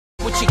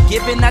you're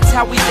given, that's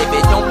how we live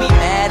it. Don't be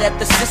mad at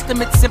the system,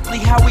 it's simply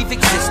how we've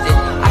existed.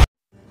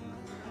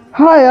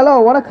 Hi hello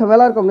வணக்கம்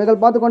எல்லாருக்கும். நீங்கள்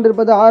பார்த்து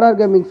கொண்டிருப்பது RR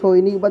gaming. So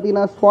இன்றைக்கி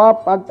பார்த்தீங்கன்னா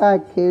swap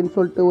அட்டாக்னு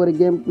சொல்லிட்டு ஒரு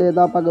கேம் பிளே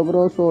தான் பார்க்க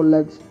போகிறோம். So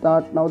let's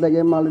start. Now the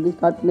game already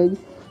start பண்ணி.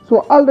 ஸோ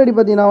ஆல்ரெடி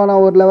பார்த்தீங்கன்னா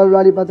நான் ஒரு லெவல்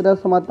விளையாடி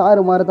பார்த்துட்டு சும்மா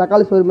தாறு மாறு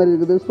தக்காளி சோறு மாதிரி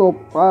இருக்குது. ஸோ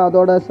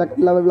அதோட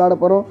செகண்ட் லெவல் விளையாட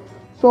போகிறோம்.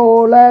 So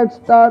let's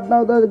start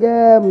now the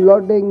game.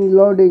 Loading.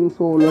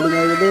 So loading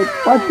ஆகுது.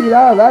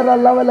 பார்த்தீங்களா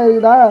வேறு லெவலில்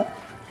இருக்குதா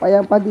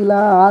பையன்? பார்த்தீங்களா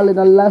ஆள்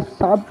நல்லா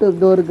சாப்பிட்டு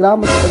இந்த ஒரு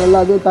கிராமத்தில் நல்லா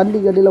அதுவும் தண்ணி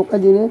கட்டியில்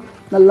உட்காந்துன்னு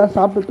நல்லா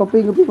சாப்பிட்டு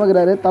தொப்பையும் குப்பி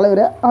பார்க்குறாரு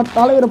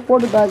தலைவரை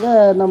போட்டுட்டாக்க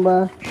நம்ம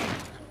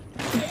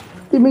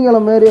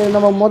திமிங்கலம் மாரி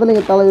நம்ம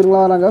முதலிங்க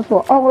தலைவர்களாக வராங்க. ஸோ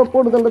அவங்கள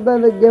போட்டு தான்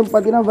இந்த கேம்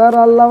பார்த்தீங்கன்னா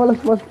வேறு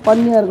லெவலில்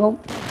பண்ணியாக இருக்கும்.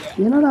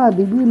 என்னடா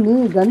திடீர்னு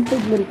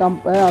கன்செட் மாரி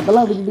காமிப்ப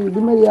அதெல்லாம் விட்டுட்டு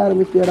இதுமாரி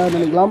ஆரம்பிச்சிடா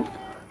நினைக்கலாம்.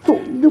 ஸோ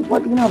இது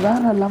பார்த்தீங்கன்னா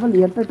வேறு லெவல்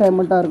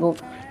என்டர்டைன்மெண்ட்டாக இருக்கும்.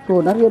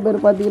 ஸோ நிறைய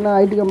பேர் பார்த்தீங்கன்னா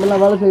ஐடி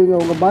கம்பெனிலாம் வேலை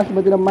செய்வீங்க. உங்கள் பாஸ்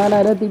பார்த்தீங்கன்னா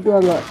மேனாரே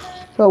திட்டுவாங்க.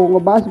 ஸோ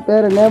உங்கள் பாஸ்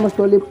பேரை நேம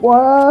சொல்லி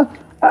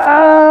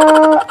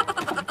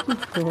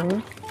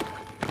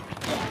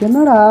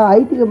என்னடா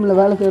ஐடி கம்பெனியில்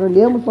வேலை செய்கிறோம்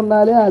நேம்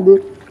சொன்னாலே அது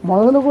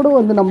முதல்ல கூட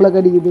வந்து நம்மளை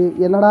கடிக்குது.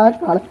 என்னடா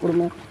காலை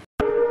கொடுங்க.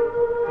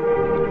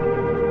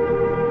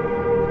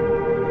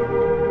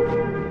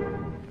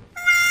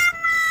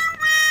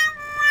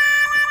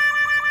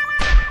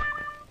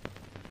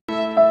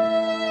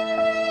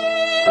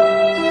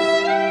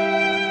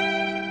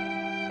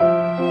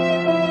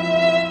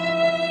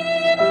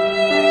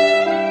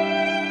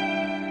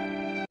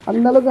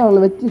 அந்தளவுக்கு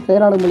அவங்கள வச்சு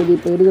செயலாட முடியுது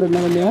இப்போ இருக்கிற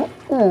நிலைமையா.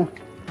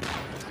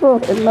 ஸோ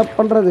என்ன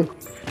பண்ணுறது?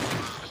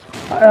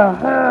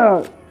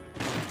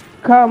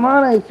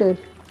 Come on ஐசே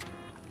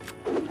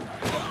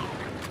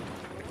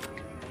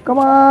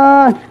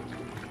come on.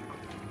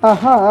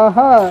 ஆஹா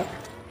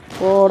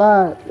ஓடா.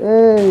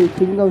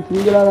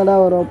 சிங்கிளாக தானே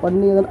வரும்,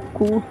 பண்ணி தானே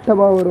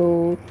கூட்டமாக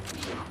வரும்.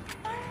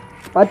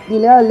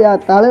 பார்த்தீங்களா இல்லையா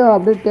தலைவன்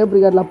அப்படியே டேப்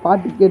ரிகார்டில்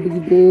பாட்டு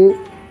கேட்டுக்கிட்டு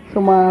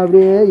சும்மா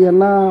அப்படியே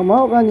என்னமா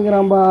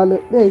உட்காந்துக்கிறான்பா ஆள்.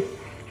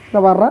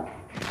 நான் வர்றேன்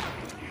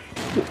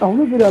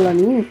அவ்வளோ பெரிய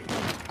நீ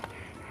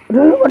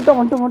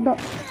மட்டும்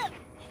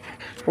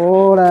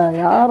போட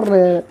யார்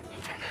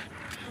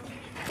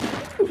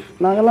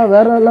நாங்கள்லாம்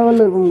வேறு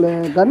லெவலில் இருக்கோம்ல.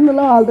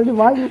 கன்னெல்லாம் ஆல்ரெடி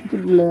வாங்கி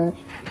வச்சுருக்கோம்ல.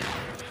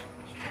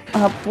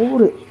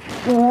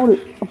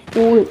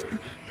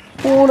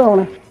 போடு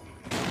அவனை.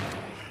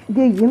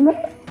 இது என்ன?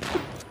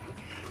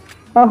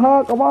 ஆஹா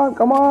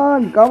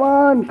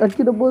கமான்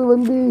கட்சிட்ட போது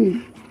வந்து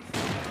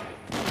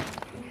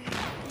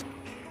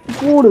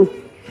போடு.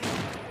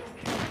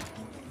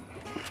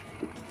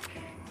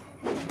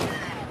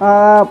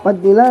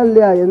 பார்த்தீங்களா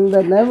இல்லையா எந்த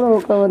நேரம்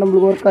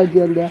நம்மளுக்கு ஒர்க் ஆச்சு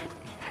அந்த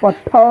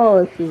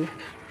பட்டாசு.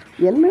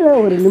 என்ன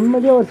ஒரு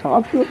நிம்மதியாக ஒரு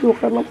சாப்பிட்டு வச்சு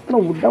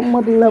உட்காரலாம் விட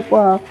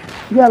மாட்டீங்களாப்பா.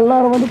 இது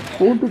எல்லாரும் வந்து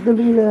போட்டு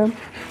தள்ளுங்களே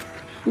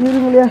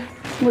இருங்களே.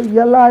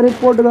 எல்லாரையும்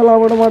போட்டு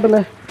தரலாம் விட மாட்டல.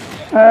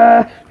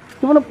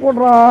 இவனை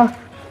போடுறா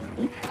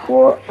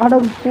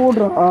அடகு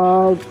போடுறா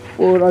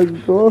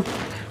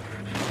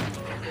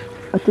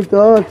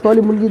அச்சோ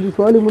சோழி முடிஞ்சிது.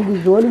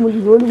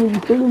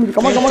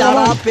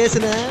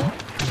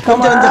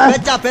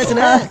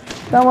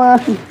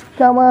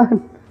 கமான்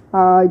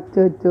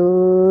அச்சோ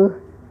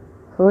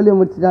சோழியை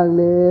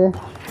முடிச்சிட்டாங்களே.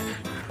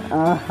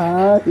 ஆஹா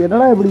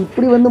என்னடா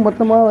இப்படி வந்து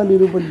மொத்தமாக வந்து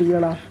இது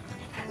பண்ணிட்டீங்களா?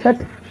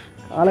 சட்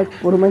காலை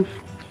பொறுமை.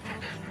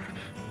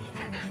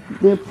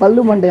 இது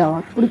பல்லு மண்டையா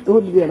அப்படி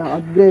தோத்துக்கடா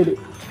அப்கிரேடு.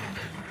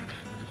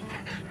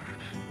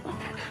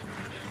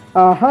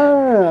 ஆஹா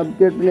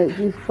அப்கிரேட்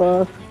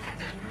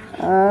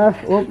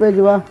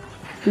ஓபேஜ் வா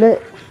ப்ளே.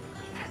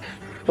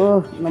 ஸோ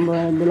நம்ம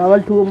இந்த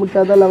லெவல் 2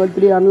 முடிச்சா தான் லெவல்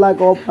 3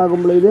 அன்லாக் ஓப்பன்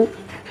ஆகும் பொழுது.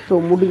 ஸோ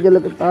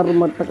முடிஞ்சளவுக்கு தாறு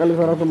மட்ட கல்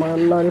சரசமாக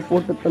எல்லாரையும்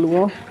போட்டு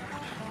தள்ளுவோம்.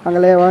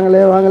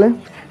 வாங்களே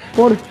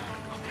போடு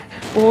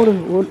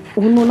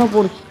ஒன்று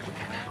போடு.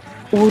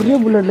 ஒரே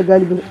புல்லட்டில்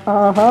காலி பண்ணு.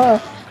 ஆஹா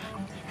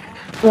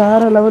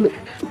வேறு லெவலு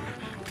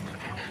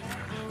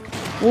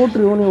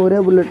போட்டுருவோம் ஒரே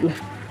புல்லட்டில்.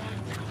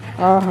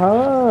 ஆஹா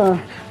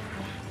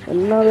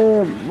எல்லாமே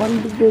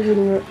வந்துட்டே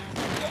இருக்குதுங்க.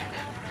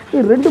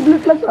 2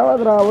 புல்லெட்லாம்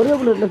சாவாதுரா, ஒரே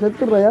புல்லெட்டில்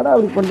செத்துடுறா. ஏடா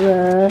அப்படி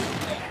பண்ணுறேன்?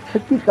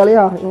 செத்தி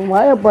தலையா இவன்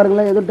வாயை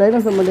பாருங்களேன். ஏதோ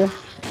டைனோசர் இல்லையா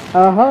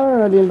ஆஹா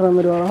அப்படின்ற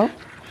மாதிரி வரும்.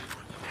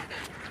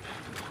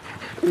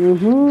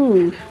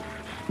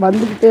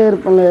 வந்துக்கிட்டே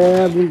இருப்பேன்ல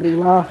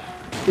அப்படின்றீங்களா?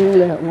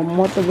 இல்லைங்களே உங்கள்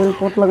மொத்த பேர்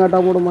போட்டெலாம்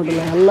காட்டாமல் விட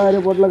மாட்டேல.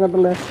 எல்லாரையும் போட்டெலாம்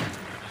காட்டல.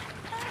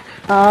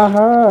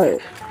 ஆஹா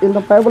இந்த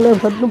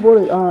பைப்பில் சட்டு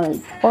போடு.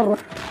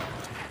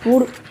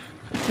 போடுறேன்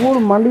போடு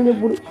மண்டியிலே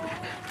போடு.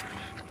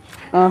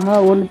 ஆஹா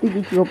ஒன்று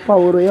தூக்கி வைப்பா.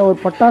 ஒரு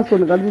பட்டாசு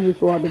ஒன்று கடிச்சு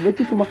ஸோ அதை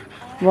வச்சு சும்மா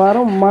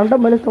வரோம் மண்டை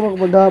மேலே சமக்க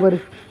பண்ணா பாரு.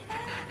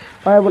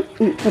 பயபல்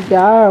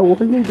பத்தியா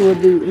ஒழிஞ்சிட்டு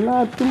வருது. என்ன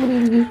திமுறி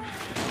இருக்கு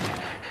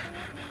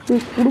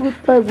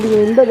கொடுக்குத்தா கொடுங்க.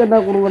 இந்த கண்ணா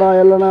கொடுங்கடா.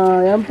 இல்லைண்ணா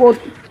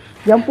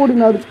எம்போடி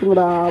நான்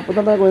இருக்குங்கடா. அப்போ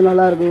தான்டா கொஞ்சம்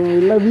நல்லாயிருக்கும்.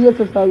 இல்லை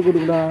விஎஸ்எஸ் ஆகுது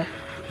கொடுக்குடா.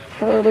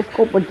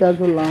 ஸ்கோப் படிச்சா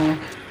சொல்லலாம்.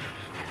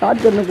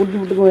 ஷார்ட் கண்ணை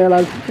கொடுத்து விட்டுக்கோ. 7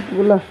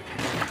 வருஷத்துக்குள்ள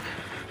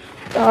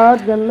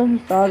ஷார்ட்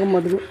கண்ணில் சாக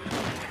மாட்டேங்குது.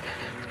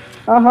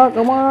 ஆஹா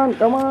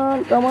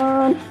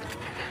கமான்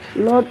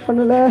லோட்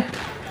பண்ணல.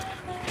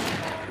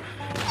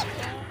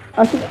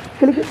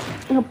 கிளிக்கு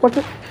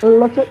பட்டு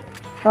லொச்ச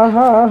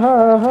ஆஹா ஆஹா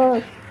ஆஹா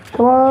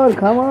கமான்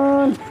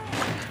கமான்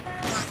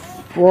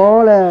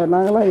போல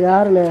நாங்களாம்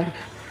யாரில்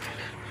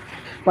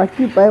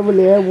பச்சி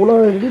பயப்பில்லையே இவ்வளோ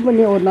ரெடி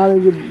பண்ணி ஒரு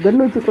 4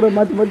 கன்று வச்சு கூட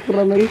மாற்றி மாற்றி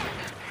சொல்கிற மாதிரி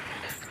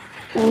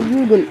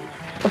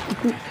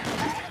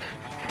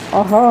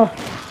ஆஹா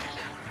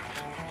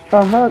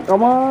ஆஹா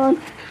கமான்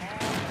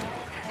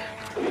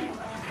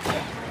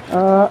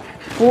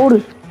போடு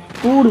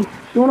போடு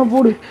இவனை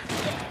போடு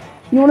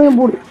இவனையும்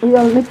போடு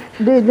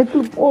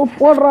நெக்கில்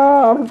போடுறா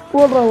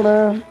போடுறா அவனை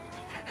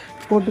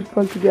போட்டு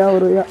கழிச்சிட்டியா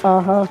ஒரு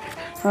ஆஹா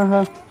ஆஹா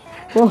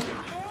ஓ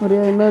ஒரு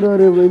இன்னொரு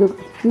ஒரு இது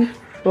கழிச்சு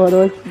ஸோ அதை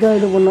வச்சு தான்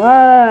இது பண்ணா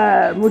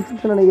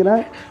முடிச்சுன்னு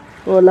நினைக்கிறேன்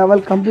ஸோ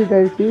லெவல் கம்ப்ளீட்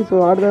ஆகிடுச்சு ஸோ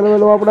அடுத்த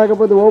லெவல் ஓப்பன் ஆக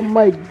போகுது. ஓ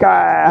மை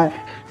காட்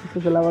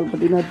லெவல்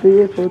பார்த்தீங்கன்னா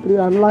 3 ஸோ 3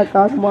 அன்லாக்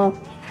ஆகுமா?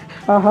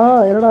 ஆஹா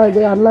என்னடா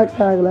இது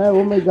அன்லாக் ஆகலை. Oh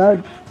my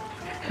God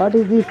what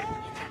is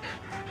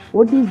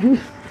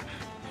this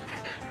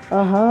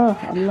ஆஹா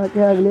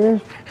அன்லாக்கே ஆகலையே.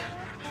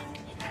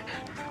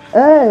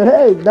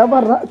 ஏய்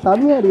டபர்ரா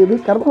செம்மையாக இருக்குது.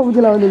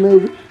 கர்ப்பபூஜையில் வந்து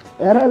மேய்து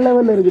வேற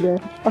லெவலில் இருக்குது.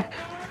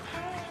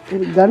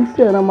 இது கன்ஸ்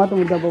எதனா மாற்ற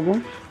முடியா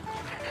பார்ப்போம்.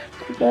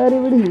 சரி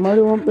விடு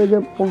மறுபடியும் பேஜ்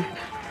வைப்போம்.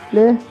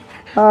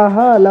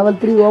 ஆஹா லெவல்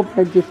 3 ஓப்பன்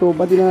ஆகிடுச்சு. ஸோ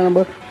பார்த்தீங்கன்னா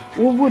நம்ம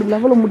ஒவ்வொரு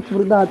லெவலும் முடிச்சு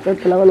பிறகு தான்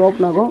அடுத்த லெவல்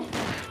ஓப்பன் ஆகும்.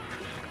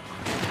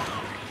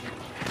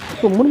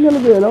 ஸோ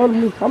முடிஞ்சளவுக்கு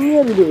லெவல்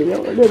செம்மையாக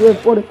இருக்குது.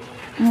 போடு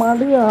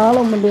மறுபடியும்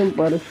ஆழம் மண்டையும்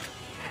பாரு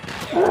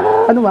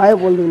அது வாய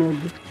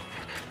போடுறது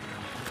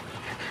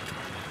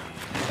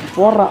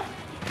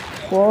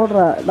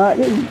போடுறா நான்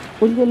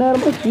கொஞ்சம்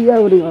நேரமாக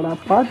ஃப்ரீயாக விடுங்கண்ணா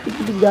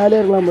பார்த்துக்கிட்டு ஜாலியாக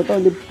இருக்கலாம். மட்டும்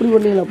வந்து இப்படி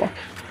பண்ணீங்களாப்பா.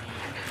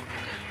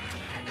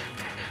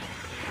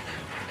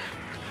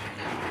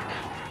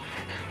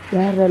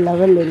 வேற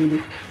லெவலில் இருந்து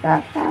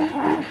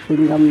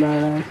சிங்கம்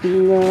தானே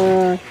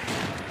சிங்கம்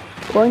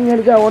கொஞ்சம்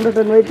அடிச்சா 1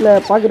 டன்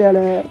வெயிட்டில்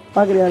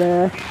பார்க்குறியாலே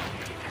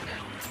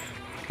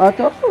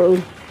ஆச்சோ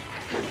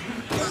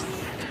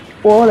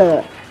போல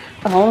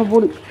அவனை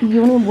போடு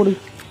இவனையும் போடு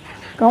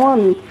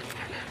கமான்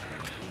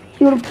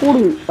இவனை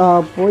போடு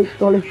போய்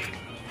தொலை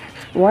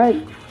வாய்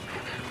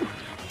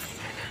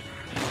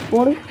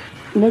போடு.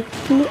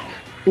 நெக்ஸ்ட்டு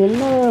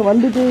என்ன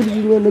வந்துட்டே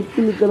இருக்கீங்க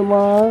நெக்ஸ்ட்டு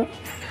நிற்கணுமா?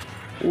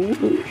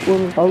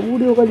 ஒரு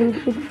சவுடி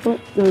உட்காந்துக்கிட்டு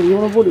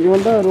இவனை போடு.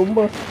 இவன் தான் ரொம்ப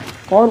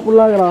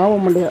பவர்ஃபுல்லாகிறான்.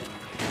 ஆமாம் மண்டையா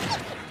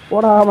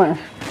போட ஆமாம்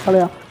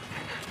தலையா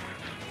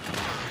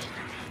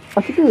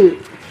ஃபஸ்ட்டு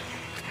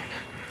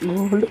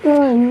கோல்டு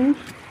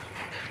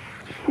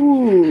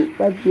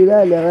பார்த்தீங்களா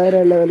இல்லையா வேற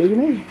லெவல்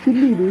இதுன்னா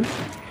சில்லி இது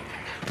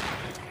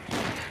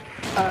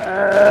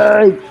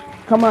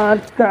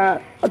கமான்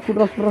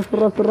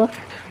சுடுறா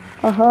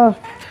ஆஹா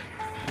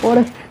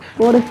போடு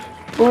போடு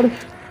போடு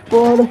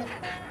போடு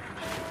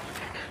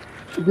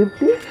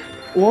gift.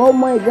 Oh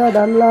my God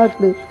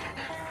unlocked.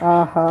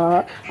 ஆஹா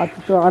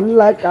அச்சோ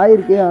அன்லாக்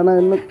ஆகிருக்கு ஆனால்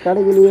இன்னும்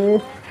கிடைக்கலையே.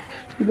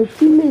 இது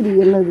சில்லி இது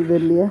என்னது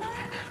தெரியலையே.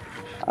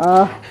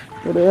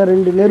 ஒரு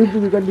 2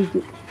 நெருப்புக்கு கட்டிச்சு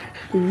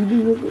இது.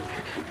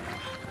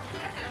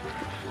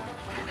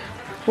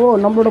 ஓ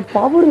நம்மளோட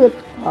பவர்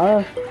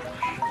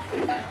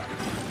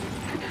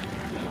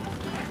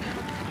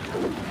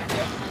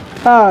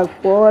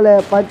போல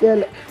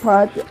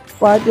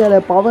பாத்தியால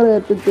பவர்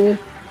எடுத்துட்டு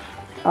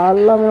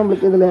எல்லாமே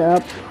நம்மளுக்கு இதில்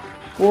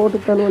போட்டு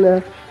தழுவல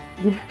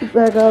கிஃப்ட்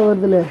பேக்காக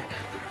வருதுல.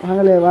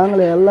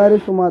 வாங்கலே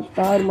எல்லாரையும் சும்மா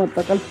தார்மா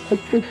தக்காளி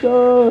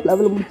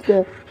லெவல்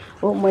முடிச்சிட்டேன்.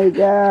 ஓ மை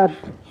காட்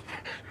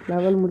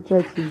லெவல்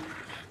முடிச்சாச்சு.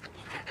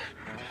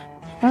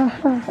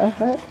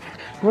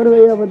 ஒரு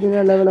வழியாக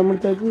பார்த்தீங்கன்னா லெவலில்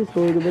முடிச்சாச்சு. ஸோ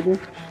இது பற்றி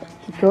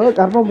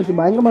கர்ப்பம் பூச்சி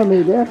பயங்கரமாக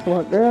மேயுது.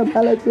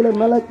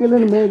 மேலே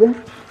கீழேன்னு மேயுது.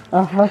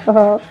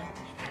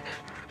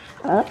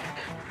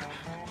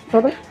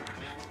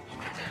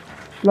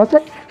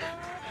 லொச்சக்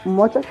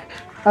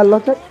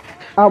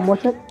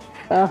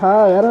ஆஹா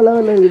வேற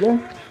லெவலில் இருக்குது.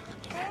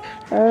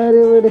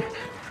 சரி விடு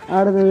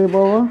அடுத்தது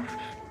போவோம்.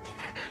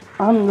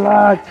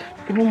 Unlock.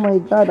 Oh my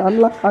God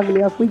unlock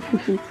ஆகலையா?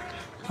 குயிக்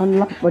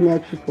அன்லாக்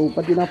பண்ணியாச்சு. ஸோ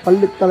பார்த்தீங்கன்னா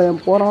பள்ளி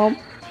தலையம் போகிறோம்.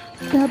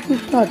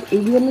 ஸ்டார்ட்.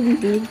 இது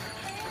என்னது?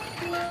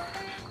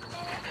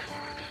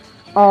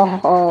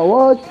 ஆஹா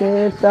ஓகே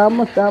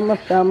செம்ம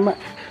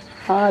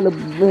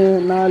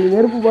 4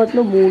 நெருப்பு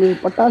பாட்டில் 3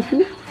 பட்டாசு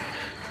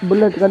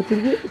புல்லட்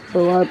கிடச்சிருக்கு.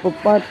 இப்போ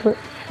பாட்டு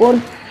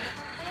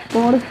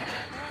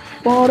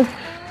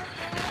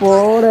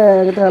போட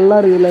என்கிட்ட எல்லாம்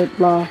இருக்குது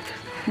லைட்லாம்.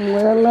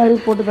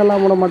 எல்லாரையும் போட்டு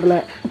தரலாம் போட மாட்டல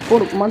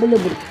போடு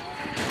மண்டையில் போடு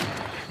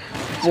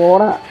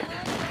போட.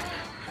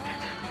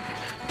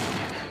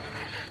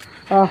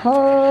 ஆஹா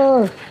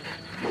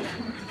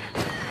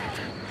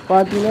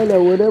பார்த்தீங்கன்னா இல்லை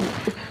ஒரு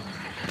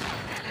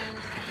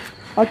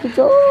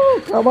அச்சோ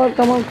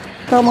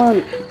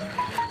கமான்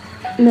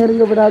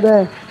நெருங்க விடாத.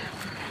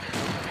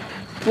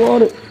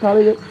 போடு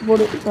தலையில்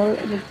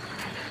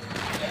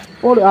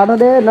போடு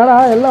அடடே என்னடா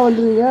எல்லாம்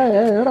வந்துடுவீங்க.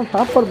 என்னடா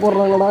சாப்பாடு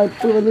போடுறாங்கடா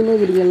இப்படி வந்துன்னே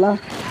இருக்கிறீங்களா?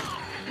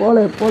 போல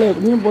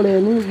நீ போடு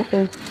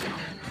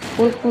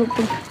போடு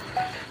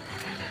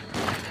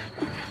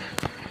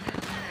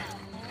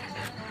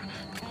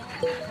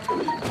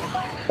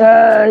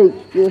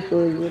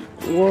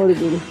ஓடி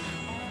போடு.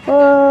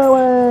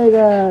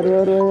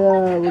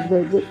 ஒரு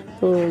முடிச்சாச்சு.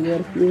 ஸோ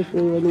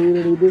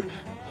உயிரிடுது.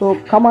 ஸோ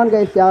கமான்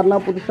கைஸ், யாருன்னா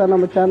புதுசாக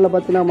நம்ம சேனலில்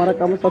பார்த்தீங்கன்னா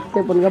மறக்காமல்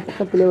சப்ஸ்கிரைப் பண்ணுங்கள்.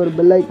 பக்கத்துலேயே ஒரு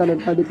பெல் ஐக்கான்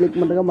இருக்குது, அது கிளிக்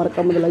பண்ணுங்கள்.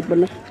 மறக்காமல் அதை லைக்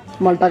பண்ணு.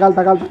 சும்மா தகால்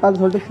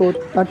சொல்லிட்டு ஸோ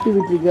தட்டி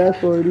விட்டுருங்க.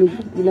 ஸோ இன்றைக்கி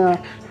பார்த்தீங்கன்னா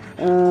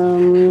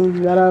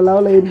வேறு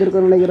லெவலில்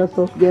இருந்திருக்குன்னு நினைக்கிறேன்.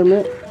 So game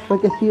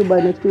okay, see you by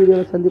next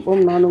வீடியோவில்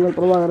சந்திப்போம். நான் உங்கள்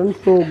பிரபாகரன்.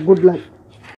 So good luck.